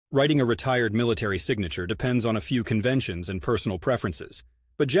Writing a retired military signature depends on a few conventions and personal preferences,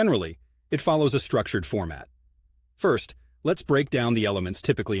 but generally, it follows a structured format. First, let's break down the elements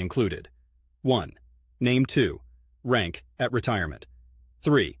typically included. 1. Name. 2. Rank at retirement.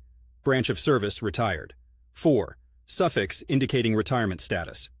 3. Branch of service retired. 4. Suffix indicating retirement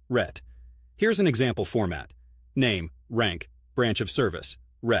status, RET. Here's an example format. Name, rank, branch of service,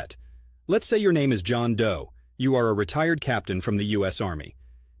 RET. Let's say your name is John Doe. You are a retired captain from the U.S. Army.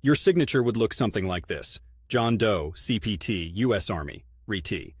 Your signature would look something like this: John Doe, CPT, U.S. Army,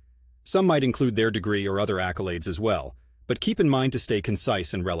 RET. Some might include their degree or other accolades as well, but keep in mind to stay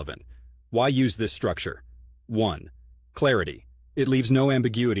concise and relevant. Why use this structure? 1. Clarity. It leaves no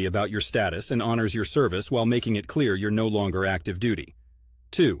ambiguity about your status and honors your service while making it clear you're no longer active duty.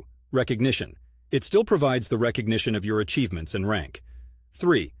 2. Recognition. It still provides the recognition of your achievements and rank.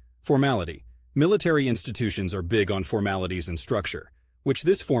 3. Formality. Military institutions are big on formalities and structure, which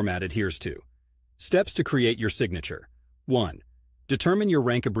this format adheres to. Steps to create your signature. 1. Determine your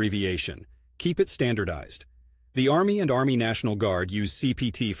rank abbreviation. Keep it standardized. The Army and Army National Guard use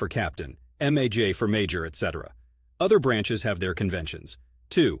CPT for captain, MAJ for major, etc. Other branches have their conventions.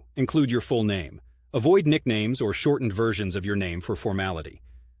 2. Include your full name. Avoid nicknames or shortened versions of your name for formality.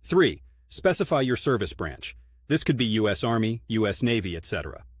 3. Specify your service branch. This could be U.S. Army, U.S. Navy,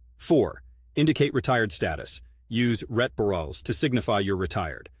 etc. 4. Indicate retired status. Use RET paroles to signify you're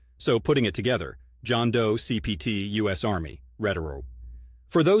retired. So, putting it together, John Doe, CPT, U.S. Army, RET.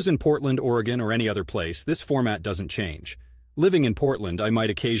 For those in Portland, Oregon, or any other place, this format doesn't change. Living in Portland, I might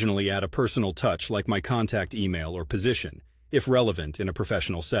occasionally add a personal touch like my contact email or position, if relevant in a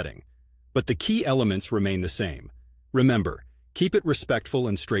professional setting. But the key elements remain the same. Remember, keep it respectful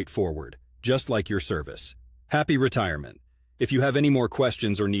and straightforward, just like your service. Happy retirement. If you have any more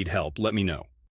questions or need help, let me know.